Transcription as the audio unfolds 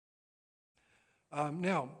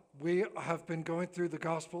Now, we have been going through the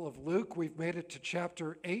Gospel of Luke. We've made it to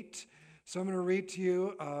chapter 8. So I'm going to read to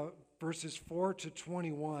you verses 4 to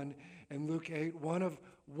 21 in Luke 8,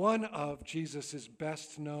 one of Jesus'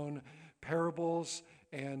 best known parables.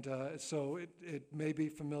 And so it may be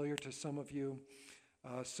familiar to some of you.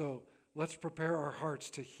 So let's prepare our hearts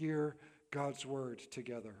to hear God's word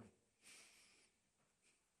together.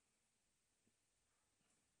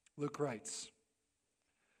 Luke writes,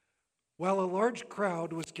 "While a large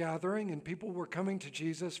crowd was gathering and people were coming to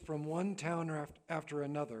Jesus from one town after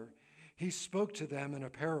another, he spoke to them in a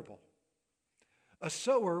parable. A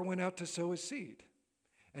sower went out to sow his seed,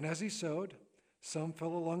 and as he sowed, some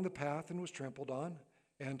fell along the path and was trampled on,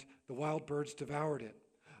 and the wild birds devoured it.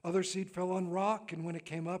 Other seed fell on rock, and when it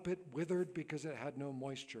came up, it withered because it had no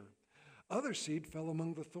moisture. Other seed fell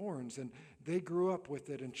among the thorns, and they grew up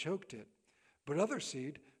with it and choked it. But other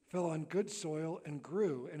seed fell on good soil and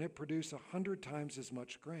grew, and it produced 100 times as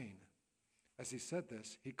much grain." As he said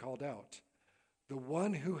this, he called out, "The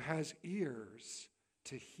one who has ears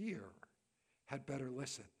to hear had better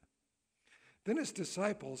listen." Then his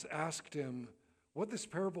disciples asked him what this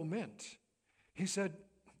parable meant. He said,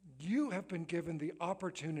 "You have been given the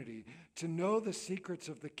opportunity to know the secrets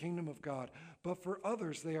of the kingdom of God, but for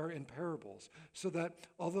others they are in parables, so that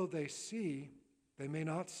although they see, they may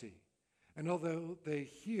not see. And although they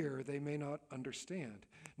hear, they may not understand."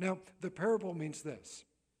 Now, the parable means this.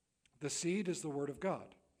 The seed is the word of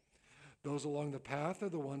God. Those along the path are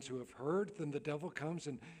the ones who have heard. Then the devil comes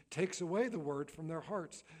and takes away the word from their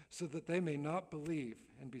hearts, so that they may not believe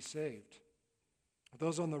and be saved.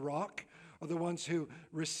 Those on the rock are the ones who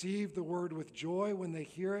receive the word with joy when they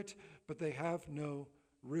hear it, but they have no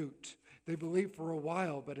root. They believe for a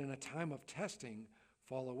while, but in a time of testing,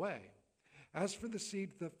 fall away. As for the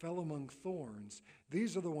seed that fell among thorns,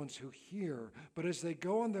 these are the ones who hear, but as they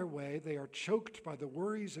go on their way, they are choked by the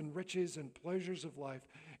worries and riches and pleasures of life,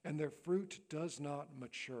 and their fruit does not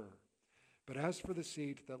mature. But as for the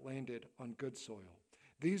seed that landed on good soil,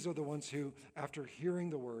 these are the ones who, after hearing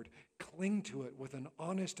the word, cling to it with an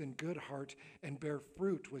honest and good heart and bear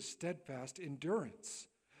fruit with steadfast endurance.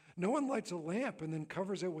 No one lights a lamp and then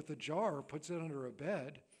covers it with a jar or puts it under a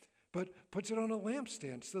bed, but puts it on a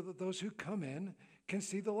lampstand so that those who come in can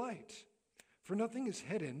see the light. For nothing is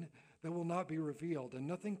hidden that will not be revealed, and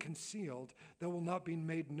nothing concealed that will not be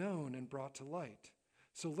made known and brought to light.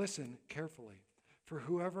 So listen carefully, for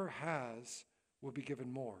whoever has will be given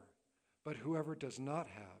more, but whoever does not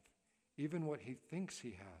have, even what he thinks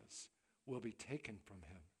he has, will be taken from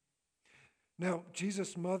him." Now,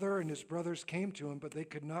 Jesus' mother and his brothers came to him, but they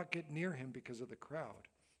could not get near him because of the crowd.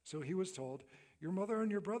 So he was told, "Your mother and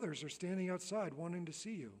your brothers are standing outside wanting to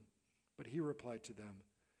see you." But he replied to them,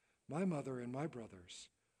 "My mother and my brothers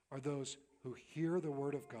are those who hear the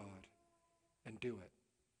word of God and do it."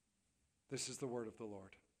 This is the word of the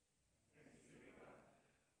Lord.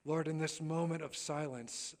 Lord, in this moment of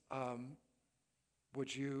silence,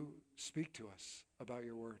 would you speak to us about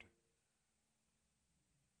your word?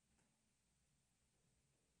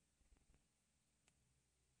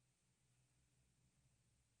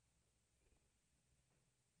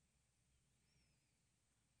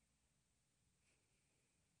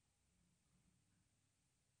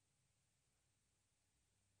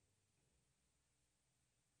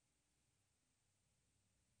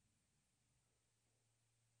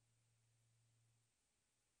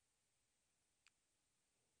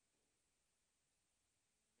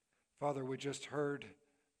 Father, we just heard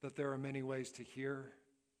that there are many ways to hear.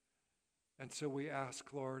 And so we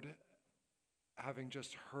ask, Lord, having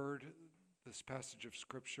just heard this passage of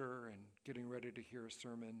Scripture and getting ready to hear a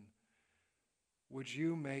sermon, would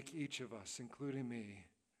you make each of us, including me,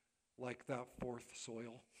 like that fourth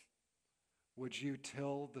soil? Would you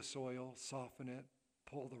till the soil, soften it,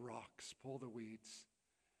 pull the rocks, pull the weeds,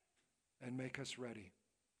 and make us ready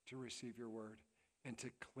to receive your word and to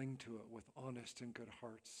cling to it with honest and good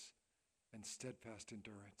hearts and steadfast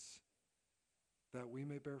endurance, that we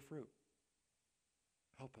may bear fruit.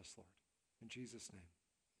 Help us, Lord. In Jesus' name,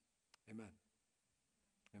 amen.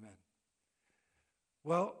 Amen.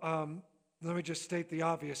 Well, let me just state the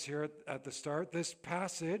obvious here at the start. This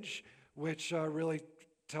passage, which really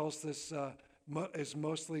tells this, is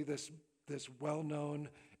mostly this well-known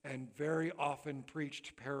and very often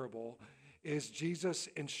preached parable, is Jesus'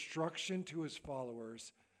 instruction to his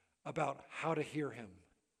followers about how to hear him.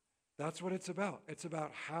 That's what it's about. It's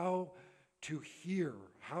about how to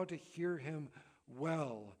hear him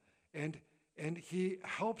well. And he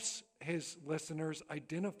helps his listeners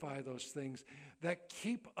identify those things that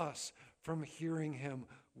keep us from hearing him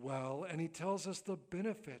well. And he tells us the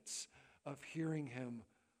benefits of hearing him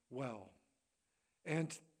well.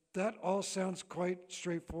 And that all sounds quite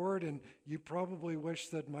straightforward, and you probably wish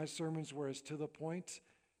that my sermons were as to the point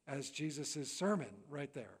as Jesus' sermon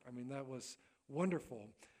right there. I mean, that was wonderful.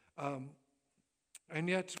 And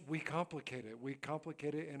yet we complicate it. We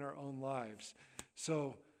complicate it in our own lives.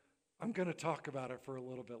 So I'm going to talk about it for a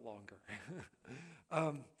little bit longer.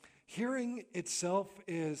 Hearing itself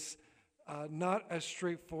is not as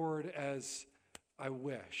straightforward as I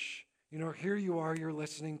wish. You know, here you are, you're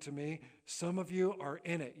listening to me. Some of you are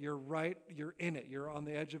in it. You're in it. You're on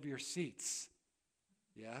the edge of your seats.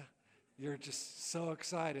 Yeah? You're just so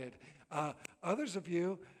excited. Others of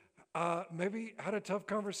you maybe had a tough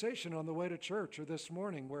conversation on the way to church or this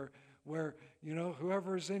morning where you know,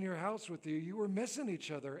 whoever's in your house with you, you were missing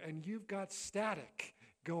each other and you've got static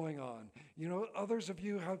going on. You know, others of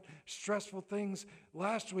you have stressful things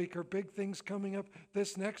last week or big things coming up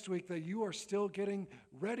this next week that you are still getting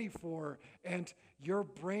ready for, and your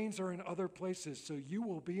brains are in other places. So you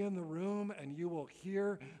will be in the room and you will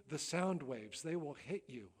hear the sound waves. They will hit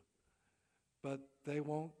you, but they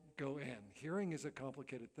won't go in. Hearing is a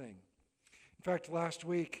complicated thing. In fact, last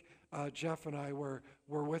week, Jeff and I were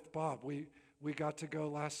with Bob. We got to go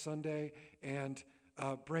last Sunday and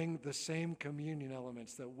bring the same communion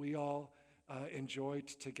elements that we all enjoyed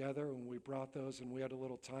together, and we brought those, and we had a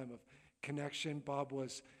little time of connection. Bob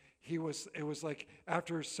it was like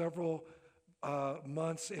after several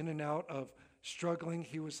months in and out of struggling,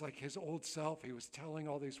 he was like his old self. He was telling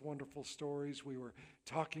all these wonderful stories. We were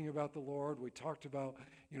talking about the Lord. We talked about,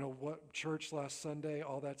 you know, what church last Sunday,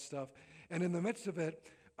 all that stuff. And in the midst of it,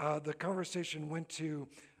 the conversation went to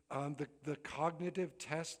the cognitive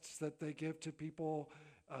tests that they give to people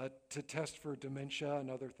to test for dementia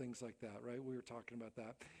and other things like that, right? We were talking about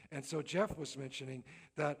that. And so Jeff was mentioning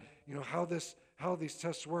that, you know, how these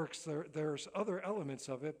tests works. There's other elements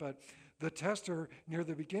of it, but the tester, near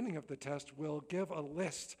the beginning of the test, will give a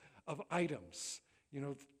list of items, you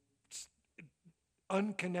know,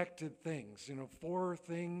 unconnected things, you know, 4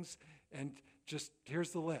 things, and just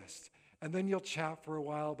here's the list. And then you'll chat for a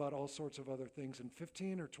while about all sorts of other things, and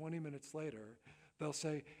 15 or 20 minutes later, they'll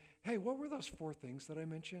say, hey, what were those 4 things that I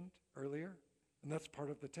mentioned earlier? And that's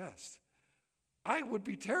part of the test. I would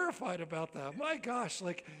be terrified about that. My gosh,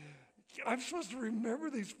 like, I'm supposed to remember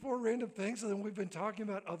these 4 random things, and then we've been talking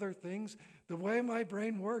about other things. The way my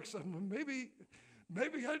brain works, maybe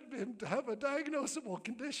I have a diagnosable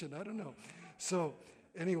condition. I don't know. So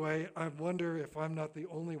anyway, I wonder if I'm not the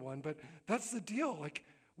only one, but that's the deal. Like,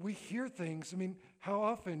 we hear things. I mean, how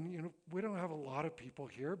often, you know, we don't have a lot of people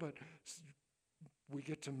here, but we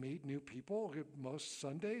get to meet new people most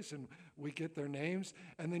Sundays, and we get their names,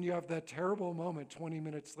 and then you have that terrible moment 20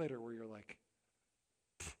 minutes later where you're like,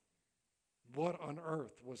 what on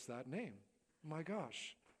earth was that name? My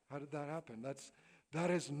gosh, how did that happen? That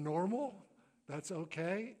is normal. That's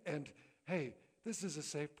okay. And hey, this is a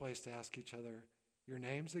safe place to ask each other your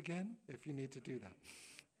names again if you need to do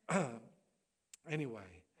that. Anyway,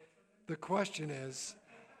 the question is,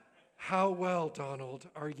 how well, Donald,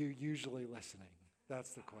 are you usually listening? That's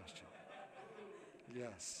the question.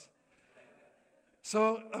 Yes.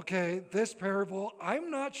 So, okay, this parable,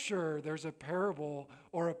 I'm not sure there's a parable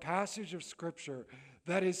or a passage of Scripture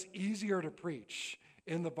that is easier to preach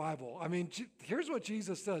in the Bible. I mean, here's what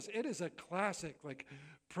Jesus does. It is a classic, like,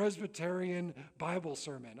 Presbyterian Bible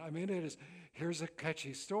sermon. I mean, it is, here's a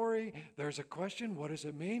catchy story. There's a question. What does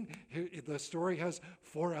it mean? The story has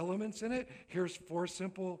 4 elements in it. Here's 4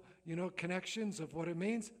 simple, you know, connections of what it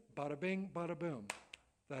means. Bada bing, bada boom.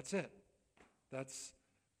 That's it.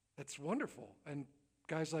 It's wonderful. And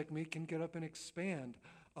guys like me can get up and expand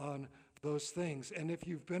on those things. And if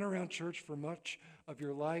you've been around church for much of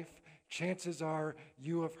your life, chances are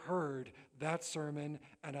you have heard that sermon,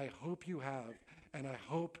 and I hope you have, and I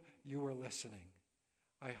hope you were listening.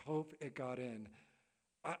 I hope it got in.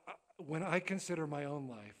 When I consider my own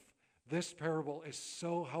life, this parable is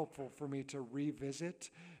so helpful for me to revisit,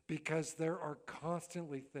 because there are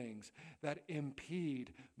constantly things that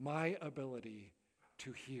impede my ability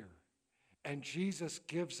to hear. And Jesus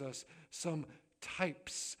gives us some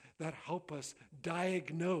types that help us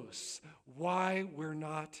diagnose why we're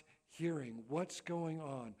not hearing. What's going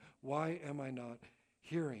on? Why am I not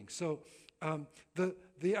hearing? So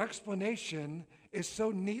the explanation is so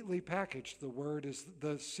neatly packaged.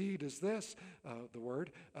 The seed is this, the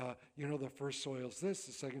word. The first soil is this,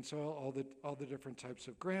 the second soil, all the different types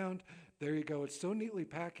of ground. There you go. It's so neatly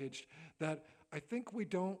packaged that I think we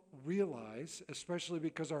don't realize, especially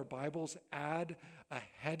because our Bibles add a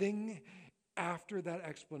heading after that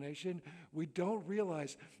explanation, we don't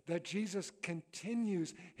realize that Jesus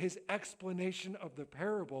continues his explanation of the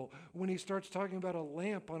parable when he starts talking about a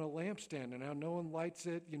lamp on a lampstand and how no one lights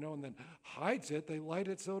it, and then hides it. They light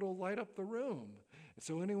it so it'll light up the room.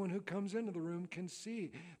 So anyone who comes into the room can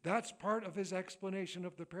see. That's part of his explanation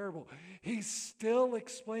of the parable. He's still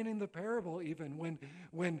explaining the parable even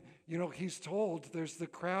when he's told, there's the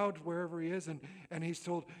crowd wherever he is, and he's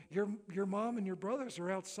told, your mom and your brothers are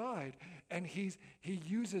outside. And he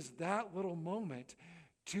uses that little moment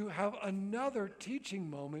to have another teaching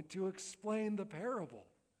moment to explain the parable.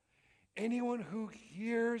 Anyone who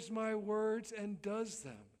hears my words and does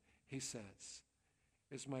them, he says,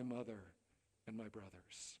 is my mother and my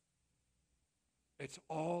brothers. It's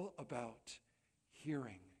all about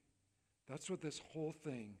hearing. That's what this whole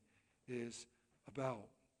thing is about.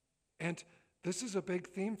 And this is a big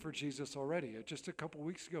theme for Jesus already. Just a couple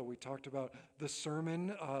weeks ago, we talked about the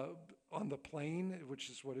sermon on the plain,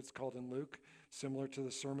 which is what it's called in Luke, similar to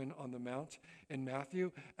the Sermon on the Mount in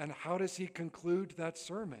Matthew. And how does he conclude that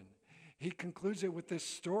sermon? He concludes it with this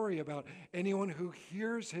story about anyone who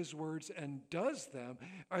hears his words and does them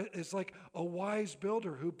is like a wise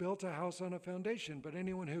builder who built a house on a foundation. But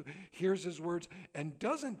anyone who hears his words and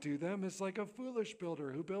doesn't do them is like a foolish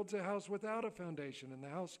builder who builds a house without a foundation. And the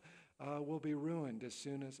house will be ruined as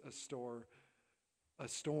soon as a storm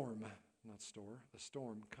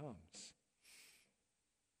comes.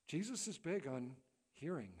 Jesus is big on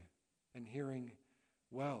hearing and hearing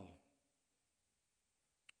well.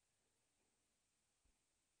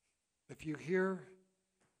 If you hear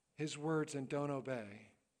his words and don't obey,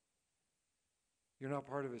 you're not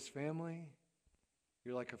part of his family.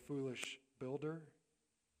 You're like a foolish builder.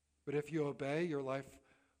 But if you obey, your life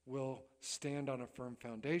will stand on a firm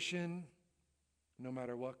foundation no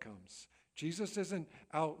matter what comes. Jesus isn't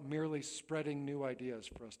out merely spreading new ideas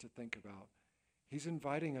for us to think about. He's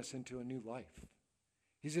inviting us into a new life.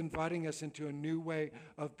 He's inviting us into a new way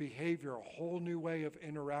of behavior, a whole new way of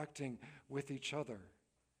interacting with each other.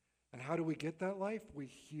 And how do we get that life? We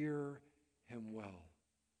hear him well.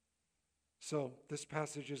 So this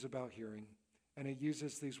passage is about hearing, and it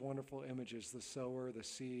uses these wonderful images, the sower, the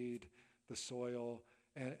seed, the soil.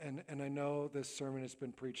 And I know this sermon has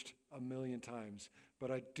been preached a million times, but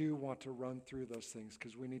I do want to run through those things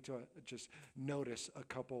because we need to just notice a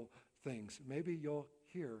couple things. Maybe you'll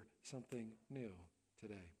hear something new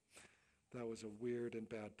today. That was a weird and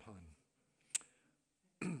bad pun.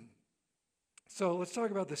 So let's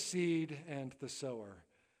talk about the seed and the sower.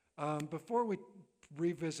 Before we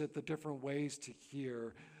revisit the different ways to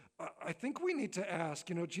hear, I think we need to ask,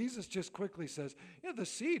 Jesus just quickly says, the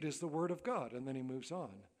seed is the word of God, and then he moves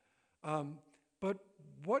on. But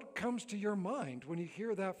what comes to your mind when you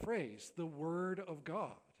hear that phrase, the word of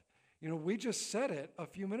God? We just said it a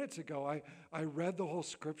few minutes ago. I read the whole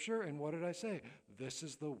scripture, and what did I say? This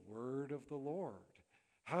is the word of the Lord.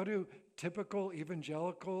 How do typical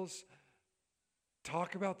evangelicals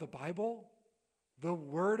talk about the Bible? The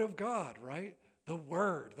word of God, right? The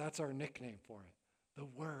word, that's our nickname for it. The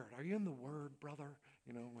word. Are you in the word, brother?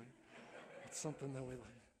 It's something that we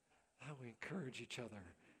encourage each other.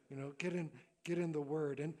 Get in the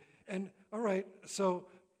word. And all right, so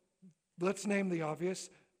let's name the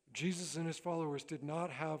obvious. Jesus and his followers did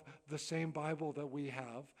not have the same Bible that we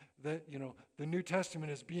have. That, the New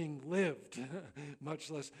Testament is being lived,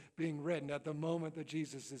 much less being written. At the moment that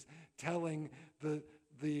Jesus is telling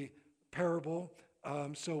the parable,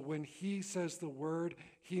 so when he says the word,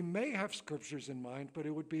 he may have scriptures in mind, but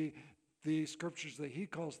it would be the scriptures that he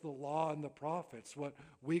calls the law and the prophets, what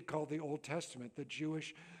we call the Old Testament, the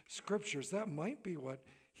Jewish scriptures. That might be what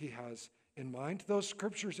he has in mind. Those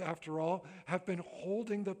scriptures, after all, have been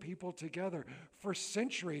holding the people together for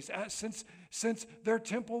centuries. Since their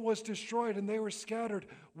temple was destroyed and they were scattered,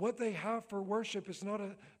 what they have for worship is not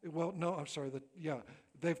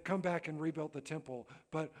they've come back and rebuilt the temple,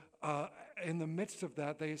 but in the midst of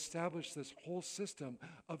that, they established this whole system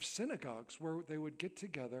of synagogues where they would get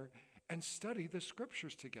together and study the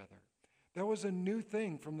scriptures together. That was a new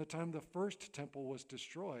thing from the time the first temple was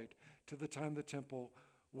destroyed to the time the temple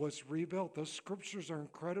was rebuilt. Those scriptures are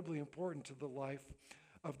incredibly important to the life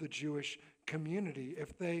of the Jewish community.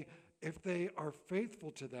 If they are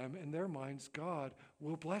faithful to them, in their minds, God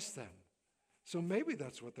will bless them. So maybe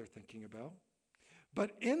that's what they're thinking about.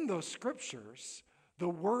 But in those scriptures, the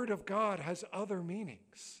word of God has other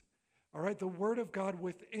meanings. All right, the word of God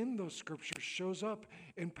within those scriptures shows up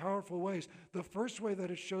in powerful ways. The first way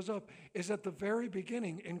that it shows up is at the very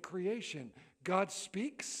beginning in creation. God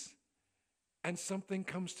speaks and something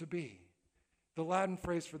comes to be. The Latin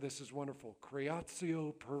phrase for this is wonderful.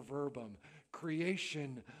 Creatio per verbum.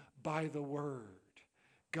 Creation by the word.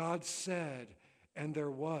 God said, and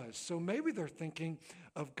there was. So maybe they're thinking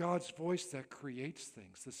of God's voice that creates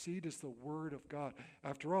things. The seed is the word of God.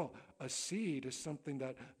 After all, a seed is something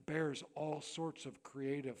that bears all sorts of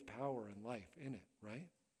creative power and life in it, right?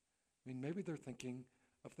 I mean, maybe they're thinking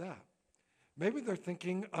of that. Maybe they're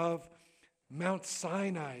thinking of Mount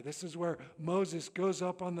Sinai. This is where Moses goes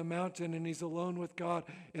up on the mountain and he's alone with God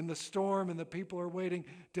in the storm, and the people are waiting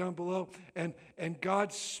down below. And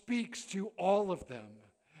God speaks to all of them.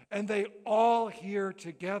 And they all hear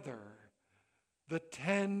together the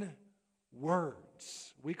 10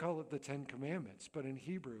 words. We call it the 10 Commandments, but in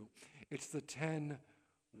Hebrew, it's the 10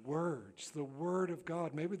 words, the word of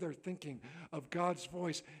God. Maybe they're thinking of God's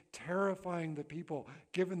voice terrifying the people,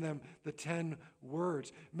 giving them the 10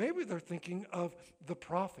 words. Maybe they're thinking of the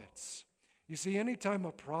prophets. You see, anytime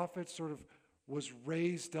a prophet sort of was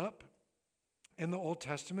raised up in the Old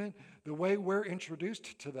Testament, the way we're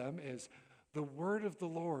introduced to them is the word of the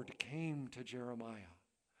Lord came to Jeremiah.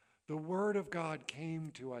 The word of God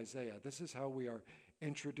came to Isaiah. This is how we are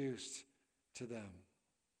introduced to them.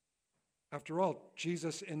 After all,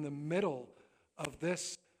 Jesus, in the middle of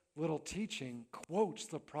this little teaching, quotes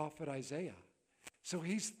the prophet Isaiah. So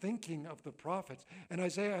he's thinking of the prophets. And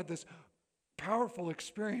Isaiah had this powerful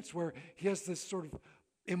experience where he has this sort of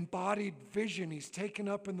embodied vision. He's taken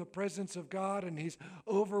up in the presence of God, and he's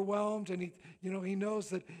overwhelmed, and he knows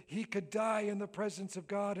that he could die in the presence of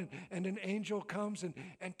God, and an angel comes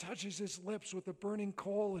and touches his lips with a burning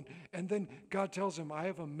coal, and then God tells him, I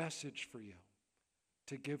have a message for you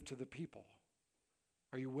to give to the people.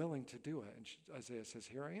 Are you willing to do it? And Isaiah says,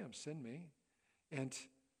 here I am, send me. And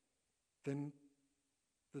then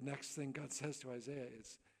the next thing God says to Isaiah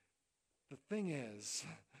is, the thing is,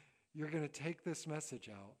 you're going to take this message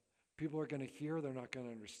out. People are going to hear, they're not going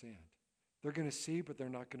to understand. They're going to see, but they're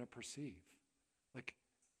not going to perceive. Like,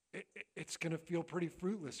 it's going to feel pretty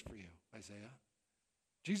fruitless for you, Isaiah.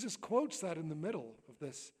 Jesus quotes that in the middle of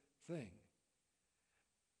this thing.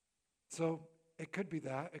 So it could be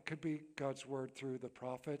that. It could be God's word through the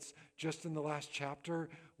prophets. Just in the last chapter,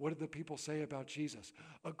 what did the people say about Jesus?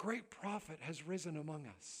 A great prophet has risen among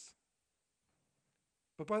us.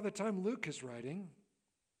 But by the time Luke is writing,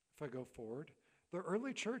 if I go forward, the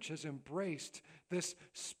early church has embraced this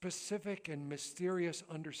specific and mysterious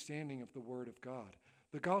understanding of the Word of God.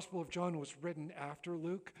 The Gospel of John was written after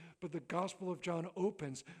Luke, but the Gospel of John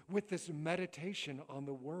opens with this meditation on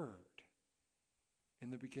the Word. In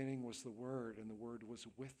the beginning was the Word, and the Word was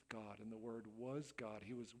with God, and the Word was God.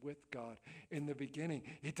 He was with God in the beginning.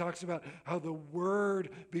 He talks about how the Word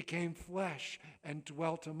became flesh and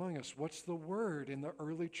dwelt among us. What's the Word in the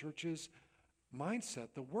early church's mindset?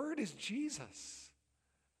 The Word is Jesus.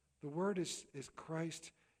 The Word is Christ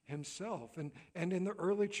himself. And in the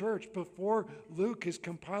early church, before Luke is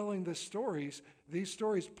compiling these stories,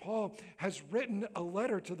 Paul has written a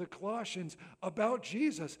letter to the Colossians about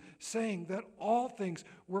Jesus, saying that all things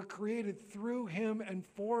were created through him and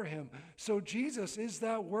for him. So Jesus is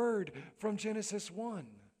that Word from Genesis 1.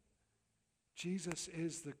 Jesus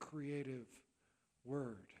is the creative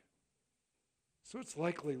Word. So it's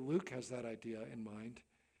likely Luke has that idea in mind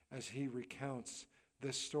as he recounts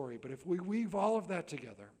this story. But if we weave all of that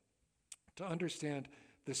together to understand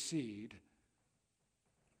the seed,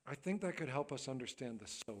 I think that could help us understand the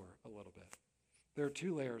sower a little bit. There are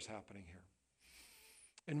two layers happening here.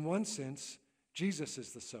 In one sense, Jesus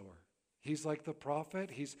is the sower. He's like the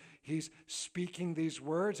prophet. He's speaking these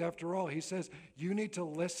words. After all, he says, you need to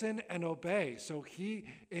listen and obey. So he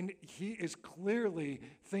is clearly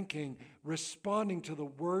thinking, responding to the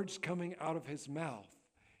words coming out of his mouth,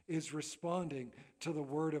 is responding to the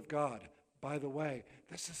word of God. By the way,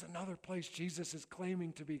 this is another place Jesus is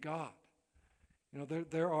claiming to be God.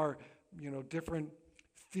 There are, different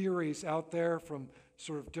theories out there from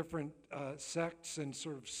sort of different sects and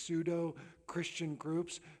sort of pseudo-Christian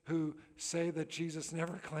groups who say that Jesus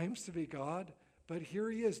never claims to be God, but here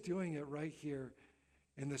he is doing it right here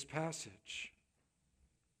in this passage.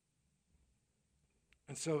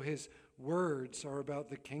 And so his words are about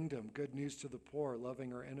the kingdom, good news to the poor,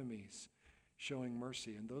 loving our enemies, showing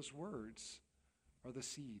mercy. And those words are the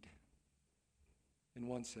seed, in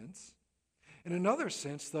one sense. In another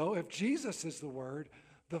sense, though, if Jesus is the word,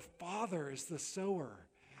 the Father is the sower,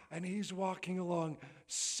 and he's walking along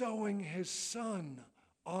sowing his Son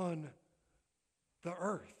on the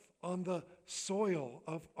earth, on the soil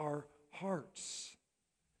of our hearts.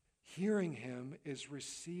 Hearing him is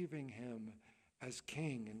receiving him as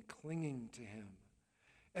king and clinging to him.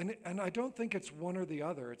 And I don't think it's one or the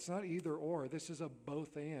other. It's not either or. This is a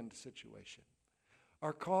both and situation.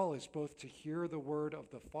 Our call is both to hear the word of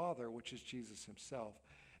the Father, which is Jesus himself,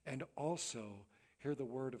 and also hear the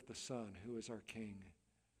word of the Son, who is our King,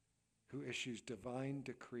 who issues divine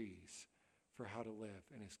decrees for how to live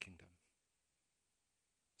in his kingdom.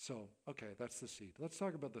 So, okay, that's the seed. Let's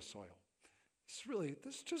talk about the soil.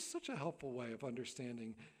 This is just such a helpful way of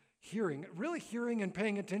understanding hearing and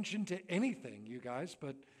paying attention to anything, you guys,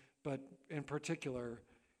 but in particular,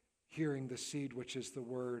 hearing the seed, which is the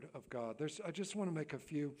word of God. I just want to make a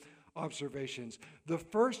few observations. The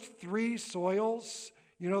first three soils,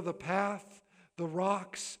 the path, the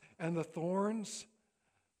rocks, and the thorns,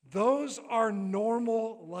 those are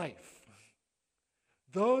normal life.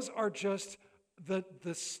 Those are just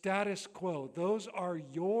the status quo. Those are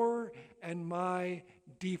your and my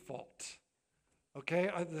default. Okay,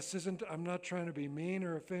 I'm not trying to be mean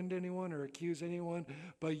or offend anyone or accuse anyone,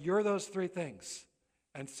 but you're those three things,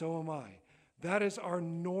 and so am I. That is our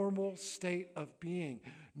normal state of being.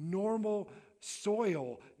 Normal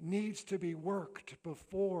soil needs to be worked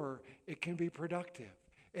before it can be productive.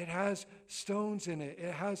 It has stones in it.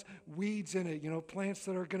 It has weeds in it, plants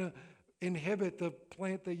that are going to inhibit the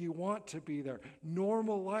plant that you want to be there.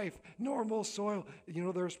 Normal life, normal soil.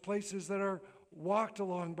 There's places that are walked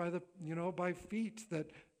along by feet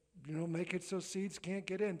that, make it so seeds can't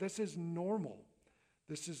get in. This is normal.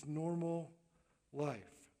 This is normal life.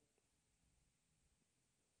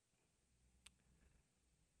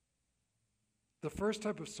 The first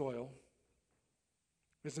type of soil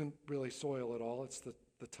isn't really soil at all. It's the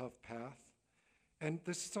tough path. And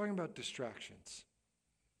this is talking about distractions.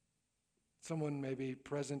 Someone may be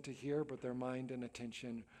present to hear, but their mind and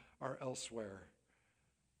attention are elsewhere.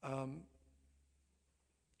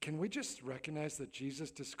 Can we just recognize that Jesus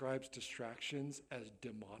describes distractions as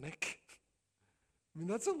demonic? I mean,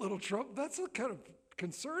 that's kind of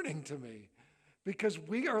concerning to me, because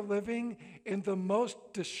we are living in the most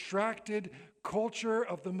distracted culture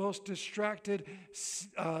of the most distracted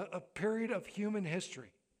period of human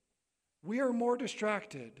history. We are more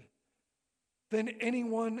distracted than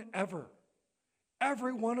anyone ever.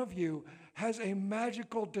 Every one of you has a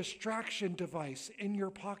magical distraction device in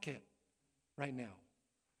your pocket right now.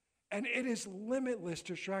 And it is limitless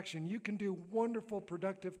distraction. You can do wonderful,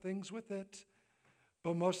 productive things with it,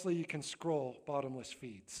 but mostly you can scroll bottomless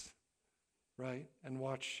feeds, right? And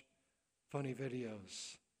watch funny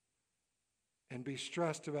videos and be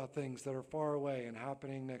stressed about things that are far away and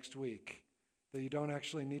happening next week that you don't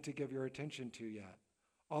actually need to give your attention to yet.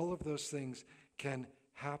 All of those things can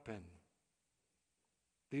happen.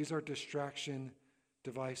 These are distraction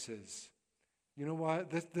devices. You know why?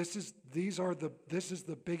 This is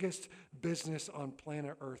the biggest business on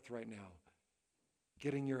planet Earth right now.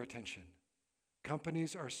 Getting your attention.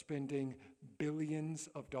 Companies are spending billions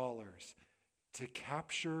of dollars to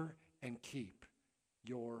capture and keep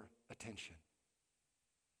your attention.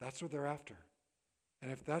 That's what they're after. And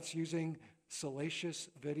if that's using salacious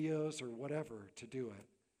videos or whatever to do it,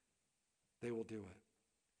 they will do it.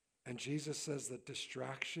 And Jesus says that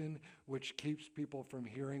distraction, which keeps people from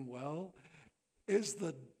hearing well, is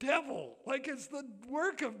the devil. Like, it's the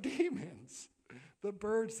work of demons. The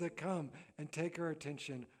birds that come and take our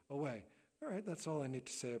attention away. All right, that's all I need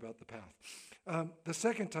to say about the path. The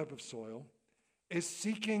second type of soil is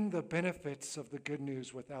seeking the benefits of the good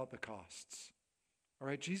news without the costs. All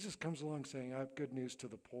right, Jesus comes along saying, I have good news to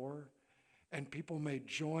the poor. And people may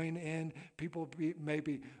join in, may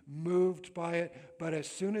be moved by it, but as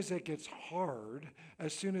soon as it gets hard,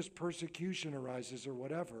 as soon as persecution arises or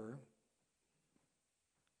whatever,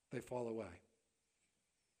 they fall away.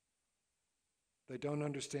 They don't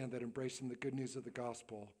understand that embracing the good news of the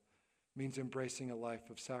gospel means embracing a life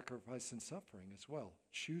of sacrifice and suffering as well,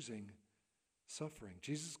 choosing suffering.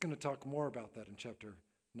 Jesus is going to talk more about that in chapter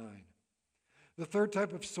 9. The third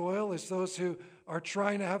type of soil is those who are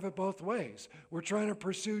trying to have it both ways. We're trying to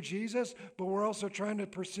pursue Jesus, but we're also trying to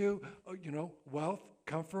pursue, wealth,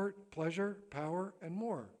 comfort, pleasure, power, and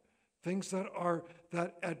more. Things that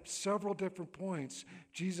at several different points,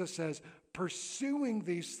 Jesus says, pursuing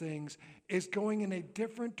these things is going in a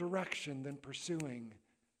different direction than pursuing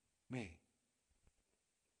me.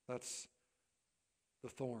 That's the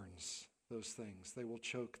thorns, those things. They will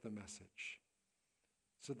choke the message.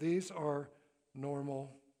 So these are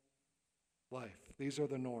normal life. These are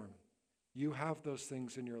the norm. You have those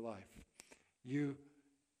things in your life. You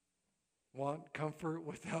want comfort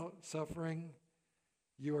without suffering.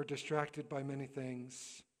 You are distracted by many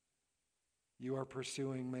things. You are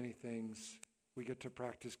pursuing many things. We get to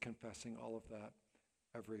practice confessing all of that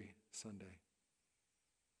every Sunday.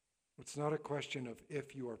 It's not a question of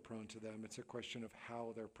if you are prone to them. It's a question of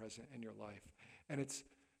how they're present in your life. And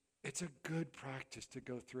it's a good practice to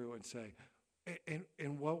go through and say,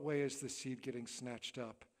 in what way is the seed getting snatched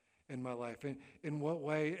up in my life? In what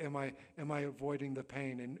way am I avoiding the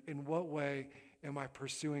pain? In what way am I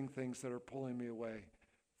pursuing things that are pulling me away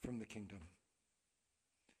from the kingdom?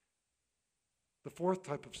 The fourth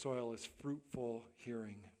type of soil is fruitful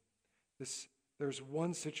hearing. There's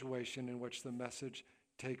one situation in which the message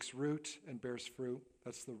takes root and bears fruit.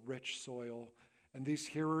 That's the rich soil. And these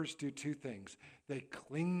hearers do two things. They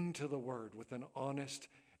cling to the word with an honest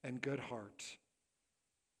and good heart.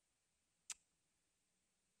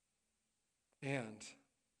 And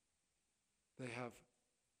they have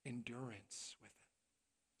endurance with it,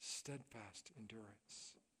 steadfast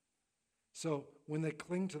endurance. So when they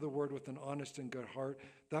cling to the word with an honest and good heart,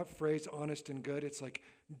 that phrase, honest and good, it's like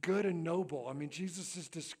good and noble. I mean, Jesus is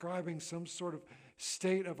describing some sort of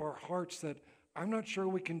state of our hearts that I'm not sure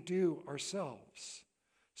we can do ourselves.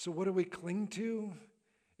 So what do we cling to?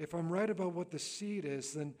 If I'm right about what the seed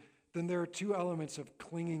is, then there are two elements of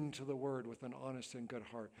clinging to the word with an honest and good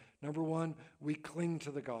heart. Number one, we cling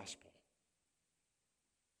to the gospel.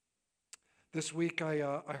 This week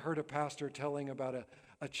I heard a pastor telling about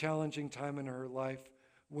a challenging time in her life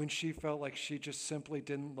when she felt like she just simply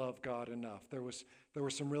didn't love God enough. There were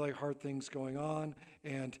some really hard things going on,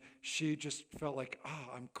 and she just felt like,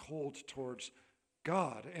 I'm cold towards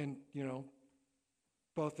God. And,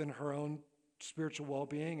 both in her own spiritual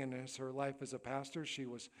well-being and as her life as a pastor, she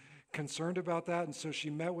was concerned about that. And so she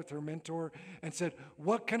met with her mentor and said,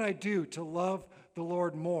 what can I do to love the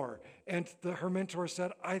Lord more? And her mentor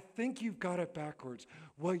said, I think you've got it backwards.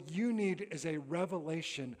 What you need is a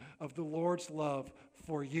revelation of the Lord's love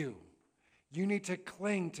for you. You need to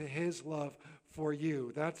cling to his love for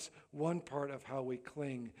you. That's one part of how we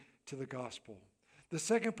cling to the gospel. The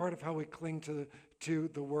second part of how we cling to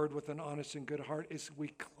the word with an honest and good heart is we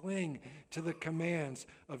cling to the commands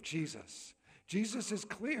of Jesus. Jesus is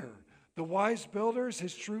clear. The wise builders,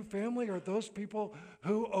 his true family, are those people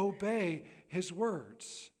who obey his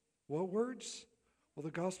words. What words? Well,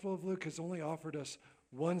 the Gospel of Luke has only offered us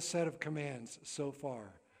one set of commands so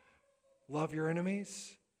far. Love your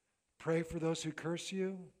enemies. Pray for those who curse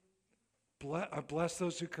you. Bless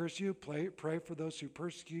those who curse you. Pray for those who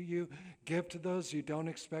persecute you. Give to those you don't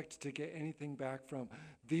expect to get anything back from.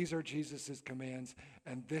 These are Jesus' commands,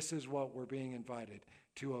 and this is what we're being invited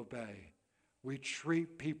to obey. We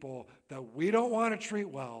treat people that we don't want to treat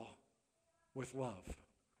well with love.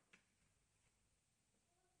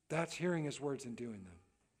 That's hearing his words and doing them.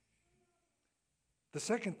 The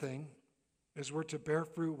second thing is we're to bear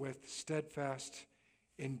fruit with steadfast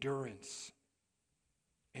endurance.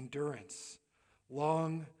 Endurance.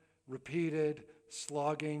 Long, repeated,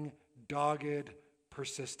 slogging, dogged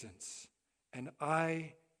persistence. And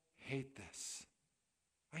I hate this.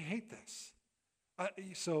 I hate this.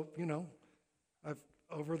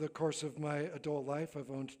 Over the course of my adult life,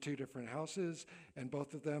 I've owned 2 different houses, and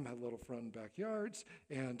both of them had little front and backyards.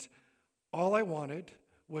 And all I wanted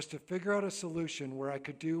was to figure out a solution where I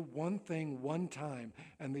could do one thing one time,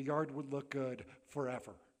 and the yard would look good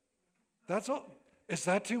forever. That's all. Is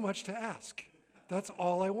that too much to ask? That's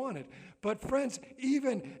all I wanted. But friends,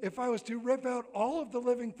 even if I was to rip out all of the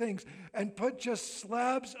living things and put just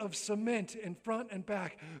slabs of cement in front and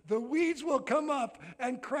back, the weeds will come up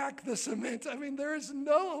and crack the cement. I mean, there is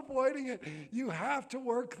no avoiding it. You have to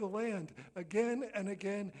work the land again and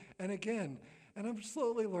again and again. And I'm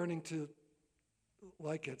slowly learning to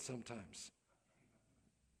like it sometimes.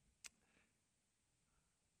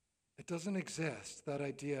 It doesn't exist, that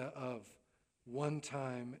idea of one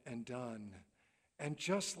time and done. And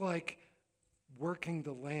just like working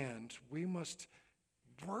the land, we must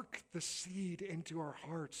work the seed into our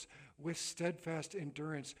hearts with steadfast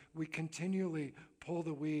endurance. We continually pull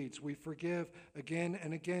the weeds. We forgive again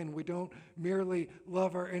and again. We don't merely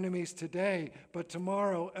love our enemies today, but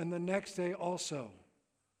tomorrow and the next day also.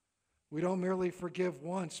 We don't merely forgive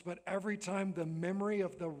once, but every time the memory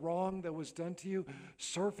of the wrong that was done to you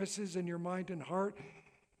surfaces in your mind and heart,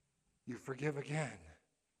 you forgive again.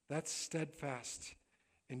 That's steadfast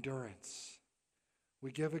endurance.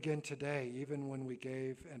 We give again today, even when we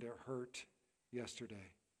gave and it hurt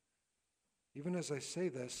yesterday. Even as I say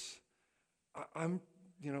this, I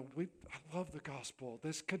love the gospel.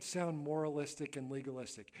 This could sound moralistic and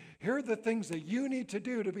legalistic. Here are the things that you need to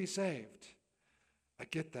do to be saved. I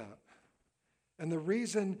get that. And the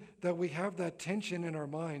reason that we have that tension in our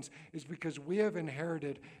minds is because we have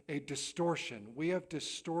inherited a distortion. We have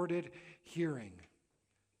distorted hearing.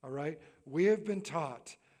 All right? We have been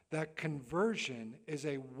taught that conversion is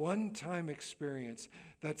a one-time experience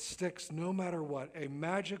that sticks no matter what, a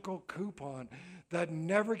magical coupon that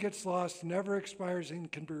never gets lost, never expires,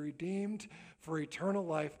 and can be redeemed for eternal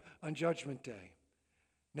life on Judgment Day.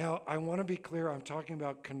 Now, I want to be clear, I'm talking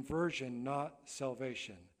about conversion, not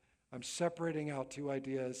salvation. I'm separating out two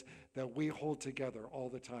ideas that we hold together all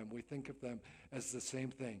the time. We think of them as the same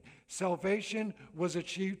thing. Salvation was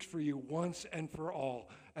achieved for you once and for all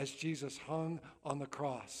as Jesus hung on the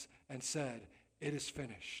cross and said, "It is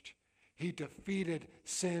finished." He defeated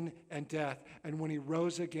sin and death, and when he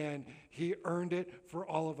rose again, he earned it for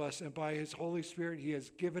all of us, and by his Holy Spirit, he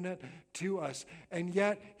has given it to us. And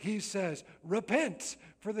yet, he says, repent,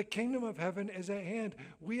 for the kingdom of heaven is at hand.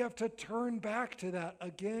 We have to turn back to that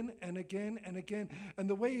again and again and again. And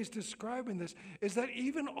the way he's describing this is that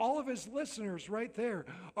even all of his listeners right there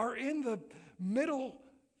are in the middle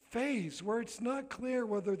phase where it's not clear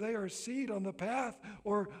whether they are seed on the path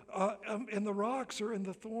or in the rocks or in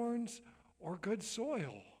the thorns or good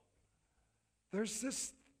soil. There's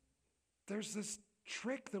this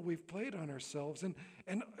trick that we've played on ourselves, and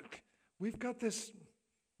we've got this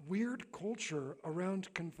weird culture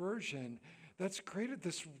around conversion that's created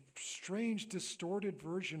this strange, distorted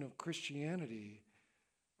version of Christianity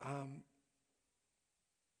that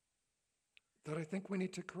I think we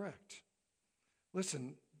need to correct.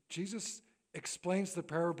 Listen, Jesus explains the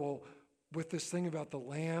parable with this thing about the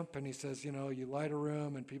lamp, and he says, you light a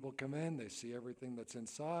room and people come in, they see everything that's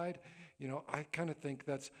inside. I kind of think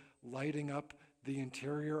that's lighting up the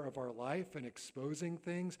interior of our life and exposing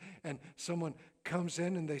things, and someone comes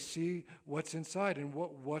in and they see what's inside and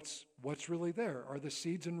what's really there. Are the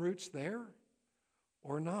seeds and roots there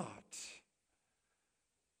or not?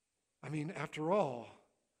 I mean, after all,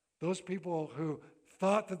 those people who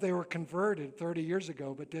thought that they were converted 30 years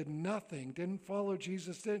ago but did nothing, didn't follow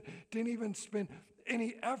Jesus, didn't even spend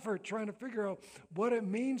any effort trying to figure out what it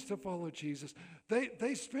means to follow Jesus.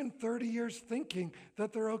 They spend 30 years thinking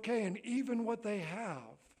that they're okay, and even what they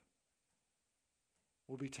have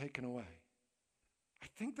will be taken away. I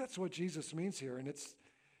think that's what Jesus means here, and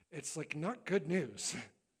it's like not good news.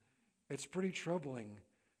 It's pretty troubling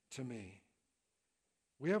to me.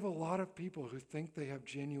 We have a lot of people who think they have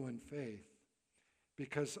genuine faith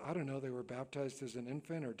because, I don't know, they were baptized as an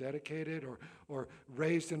infant or dedicated or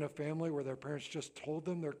raised in a family where their parents just told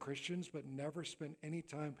them they're Christians but never spent any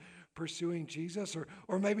time pursuing Jesus.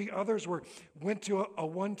 Or maybe others went to a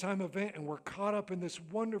one-time event and were caught up in this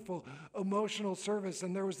wonderful emotional service,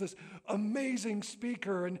 and there was this amazing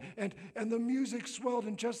speaker and the music swelled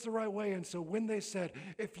in just the right way. And so when they said,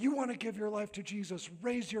 if you want to give your life to Jesus,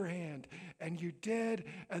 raise your hand. And you did,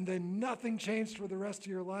 and then nothing changed for the rest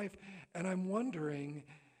of your life. And I'm wondering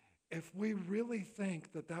if we really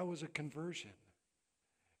think that was a conversion.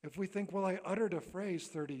 If we think, well, I uttered a phrase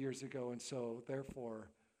 30 years ago, and so therefore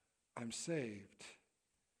I'm saved.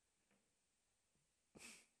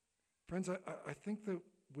 Friends, I think that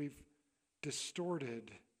we've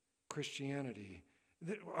distorted Christianity.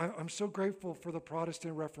 I'm so grateful for the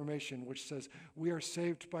Protestant Reformation, which says we are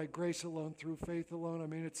saved by grace alone, through faith alone. I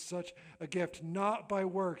mean, it's such a gift, not by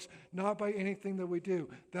works, not by anything that we do.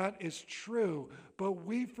 That is true, but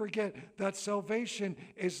we forget that salvation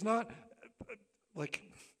is not like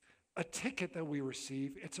a ticket that we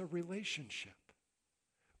receive. It's a relationship.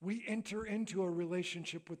 We enter into a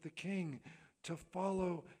relationship with the King to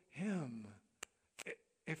follow him.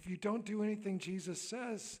 If you don't do anything Jesus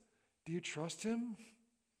says, do you trust him?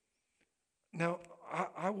 Now,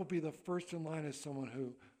 I will be the first in line as someone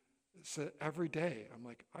who said every day, I'm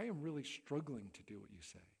like, I am really struggling to do what you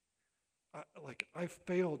say. I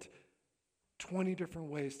failed 20 different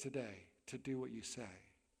ways today to do what you say.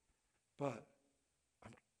 But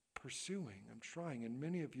I'm pursuing, I'm trying, and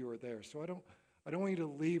many of you are there. So I don't want you to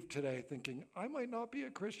leave today thinking, I might not be a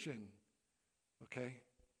Christian, okay?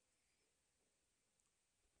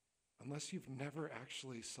 Unless you've never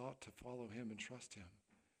actually sought to follow him and trust him,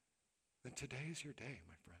 then today is your day,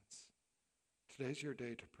 my friends. Today's your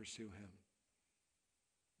day to pursue him.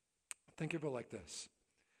 Think of it like this.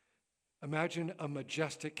 Imagine a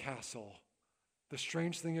majestic castle. The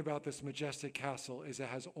strange thing about this majestic castle is it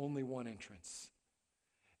has only one entrance.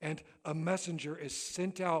 And a messenger is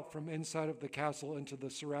sent out from inside of the castle into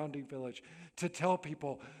the surrounding village to tell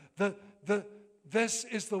people, this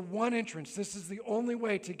is the one entrance. This is the only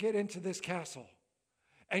way to get into this castle.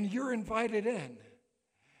 And you're invited in.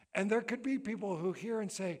 And there could be people who hear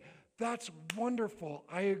and say, that's wonderful.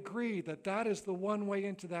 I agree that is the one way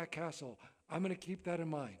into that castle. I'm going to keep that in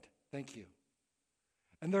mind. Thank you.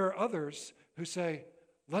 And there are others who say,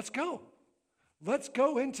 let's go. Let's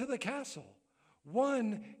go into the castle.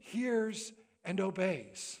 One hears and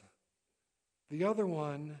obeys. The other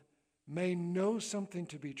one may know something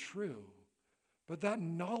to be true, but that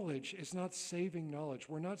knowledge is not saving knowledge.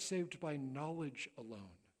 We're not saved by knowledge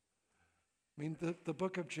alone. I mean, the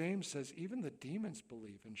book of James says even the demons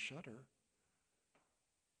believe and shudder.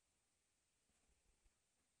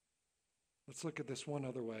 Let's look at this one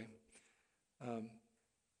other way.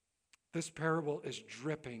 This parable is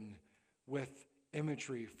dripping with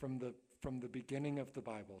imagery from the beginning of the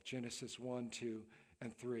Bible, Genesis 1, 2,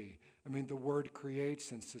 and 3. I mean, the word creates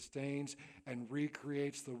and sustains and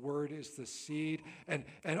recreates. The word is the seed. And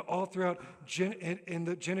all throughout in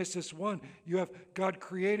the Genesis 1, you have God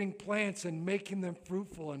creating plants and making them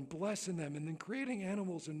fruitful and blessing them, and then creating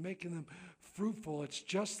animals and making them fruitful. It's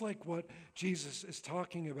just like what Jesus is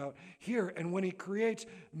talking about here. And when he creates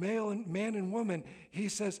man and woman, he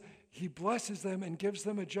says he blesses them and gives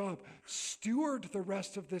them a job. Steward the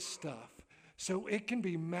rest of this stuff so it can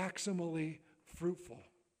be maximally fruitful.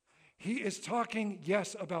 He is talking,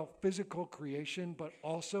 yes, about physical creation, but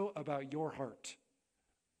also about your heart.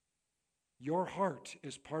 Your heart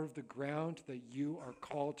is part of the ground that you are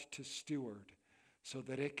called to steward so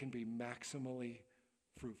that it can be maximally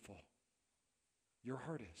fruitful. Your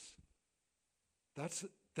heart is.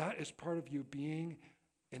 That is part of you being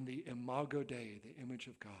in the imago Dei, the image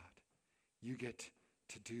of God. You get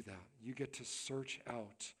to do that. You get to search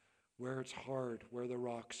out where it's hard, where the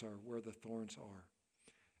rocks are, where the thorns are.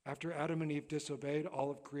 After Adam and Eve disobeyed, all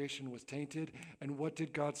of creation was tainted. And what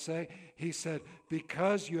did God say? He said,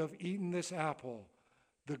 because you have eaten this apple,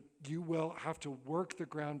 you will have to work the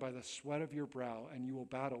ground by the sweat of your brow, and you will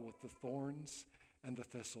battle with the thorns and the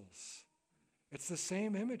thistles. It's the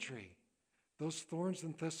same imagery. Those thorns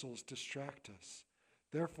and thistles distract us.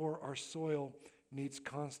 Therefore, our soil needs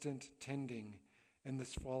constant tending in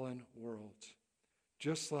this fallen world.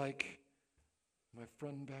 Just like my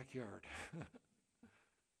front backyard.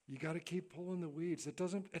 You got to keep pulling the weeds. It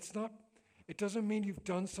doesn't mean you've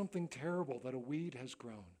done something terrible, that a weed has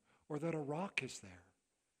grown or that a rock is there.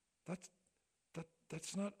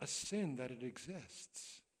 That's not a sin that it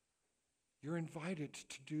exists. You're invited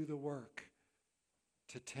to do the work,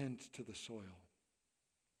 to tend to the soil.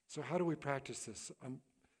 So how do we practice this? I'm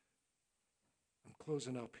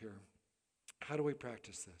closing up here. How do we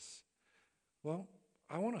practice this? Well,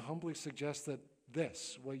 I want to humbly suggest that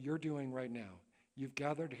what you're doing right now, you've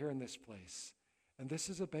gathered here in this place, and this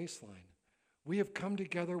is a baseline. We have come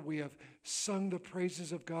together. We have sung the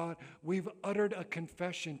praises of God. We've uttered a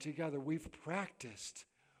confession together. We've practiced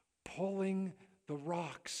pulling the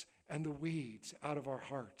rocks and the weeds out of our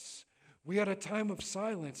hearts. We had a time of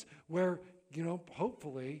silence where,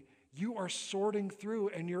 hopefully you are sorting through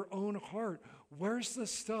in your own heart. Where's the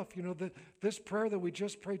stuff, this prayer that we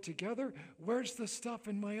just prayed together, where's the stuff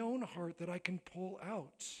in my own heart that I can pull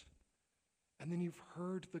out? And then you've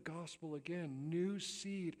heard the gospel again. New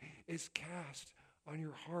seed is cast on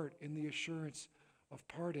your heart in the assurance of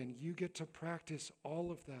pardon. You get to practice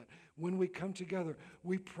all of that. When we come together,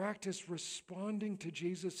 we practice responding to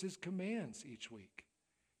Jesus' commands each week.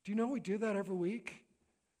 Do you know we do that every week?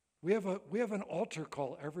 We have an altar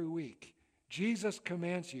call every week. Jesus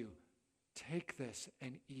commands you, take this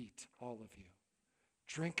and eat, all of you.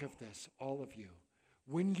 Drink of this, all of you.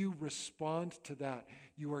 When you respond to that,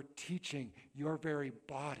 you are teaching your very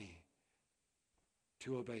body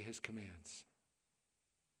to obey his commands.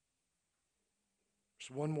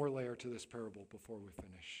 There's one more layer to this parable before we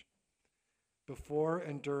finish. Before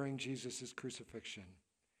and during Jesus' crucifixion,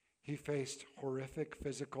 he faced horrific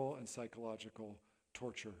physical and psychological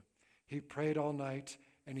torture. He prayed all night,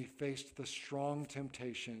 and he faced the strong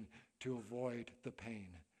temptation to avoid the pain.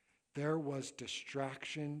 There was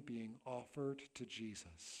distraction being offered to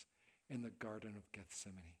Jesus in the Garden of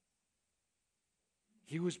Gethsemane.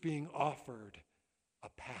 He was being offered a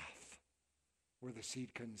path where the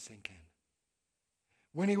seed couldn't sink in.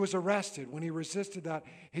 When he was arrested, when he resisted that,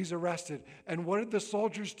 he's arrested. And what did the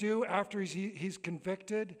soldiers do after he's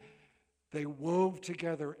convicted? They wove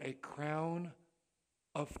together a crown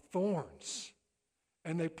of thorns,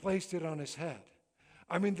 and they placed it on his head.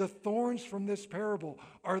 I mean, the thorns from this parable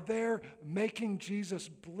are there making Jesus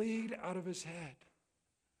bleed out of his head.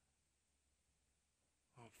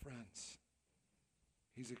 Oh, friends,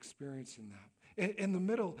 he's experiencing that. In the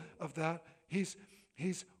middle of that, he's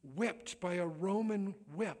whipped by a Roman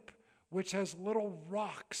whip, which has little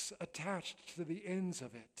rocks attached to the ends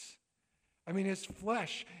of it. I mean, his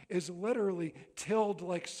flesh is literally tilled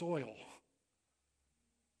like soil.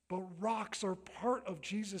 But rocks are part of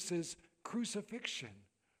Jesus' crucifixion.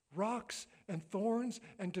 Rocks and thorns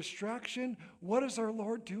and distraction. What is our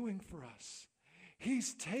Lord doing for us?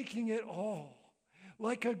 He's taking it all.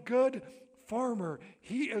 Like a good farmer,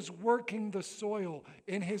 he is working the soil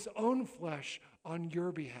in his own flesh on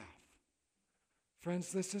your behalf.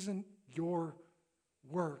 Friends, this isn't your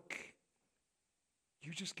work.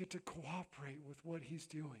 You just get to cooperate with what he's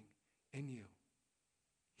doing in you.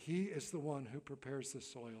 He is the one who prepares the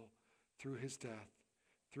soil through his death,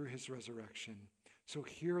 through his resurrection. So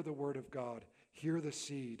hear the word of God. Hear the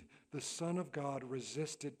seed. The Son of God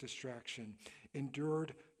resisted distraction,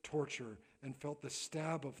 endured torture, and felt the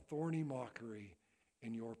stab of thorny mockery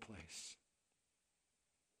in your place.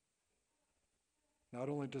 Not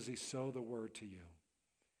only does he sow the word to you,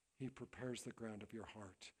 he prepares the ground of your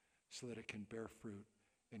heart so that it can bear fruit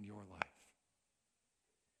in your life.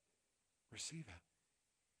 Receive it.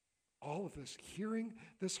 All of this, hearing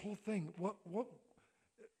this whole thing,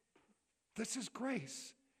 this is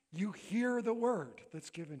grace. You hear the word that's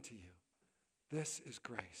given to you. This is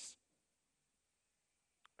grace.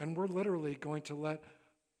 And we're literally going to let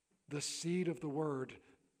the seed of the word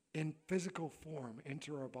in physical form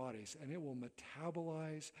enter our bodies, and it will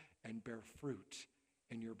metabolize and bear fruit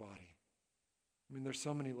in your body. I mean, there's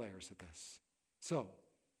so many layers of this. So,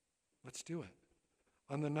 let's do it.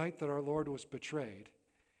 On the night that our Lord was betrayed,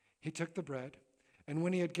 he took the bread, and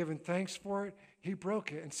when he had given thanks for it, he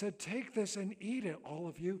broke it and said, "Take this and eat it, all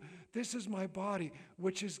of you. This is my body,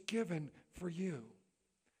 which is given for you."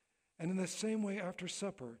 And in the same way, after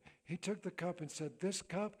supper, he took the cup and said, "This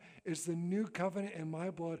cup is the new covenant in my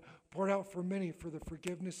blood, poured out for many for the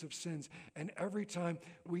forgiveness of sins. And every time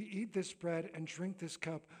we eat this bread and drink this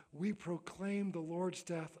cup, we proclaim the Lord's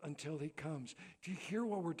death until he comes." Do you hear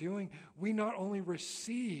what we're doing? We not only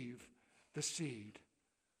receive the seed,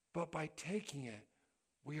 but by taking it,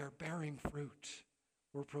 we are bearing fruit.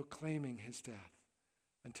 We're proclaiming his death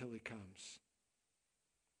until he comes.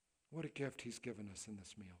 What a gift he's given us in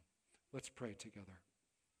this meal. Let's pray together.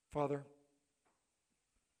 Father,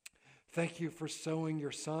 thank you for sowing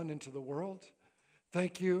your Son into the world.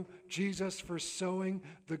 Thank you, Jesus, for sowing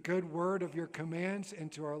the good word of your commands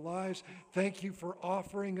into our lives. Thank you for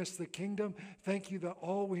offering us the kingdom. Thank you that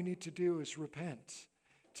all we need to do is repent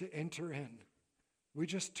to enter in. We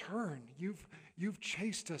just turn. You've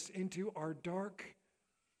chased us into our dark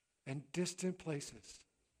and distant places.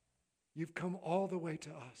 You've come all the way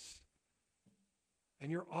to us. And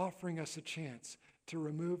you're offering us a chance to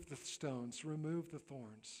remove the stones, remove the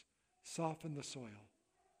thorns, soften the soil.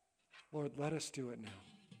 Lord, let us do it now.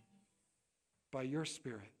 By your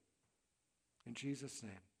Spirit. In Jesus'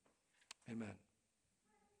 name, amen.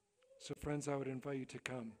 So friends, I would invite you to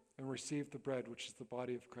come and receive the bread, which is the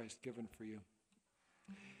body of Christ given for you.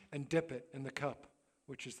 And dip it in the cup,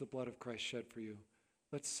 which is the blood of Christ shed for you.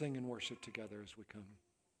 Let's sing and worship together as we come.